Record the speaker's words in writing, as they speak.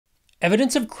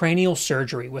Evidence of cranial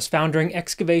surgery was found during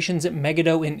excavations at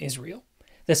Megiddo in Israel.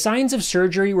 The signs of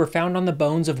surgery were found on the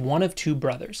bones of one of two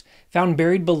brothers, found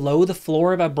buried below the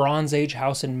floor of a Bronze Age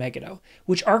house in Megiddo,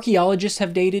 which archaeologists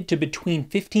have dated to between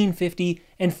 1550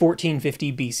 and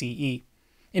 1450 BCE.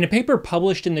 In a paper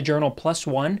published in the journal PLOS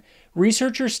ONE,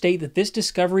 researchers state that this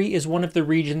discovery is one of the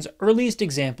region's earliest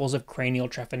examples of cranial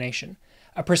trephination,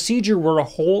 a procedure where a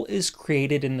hole is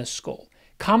created in the skull,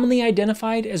 commonly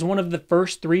identified as one of the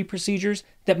first three procedures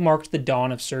that marked the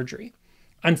dawn of surgery.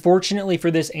 Unfortunately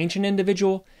for this ancient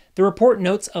individual, the report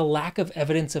notes a lack of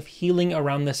evidence of healing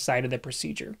around the site of the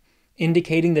procedure,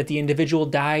 indicating that the individual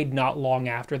died not long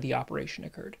after the operation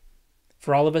occurred.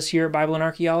 For all of us here at Bible and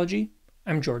Archaeology,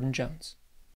 I'm Jordan Jones.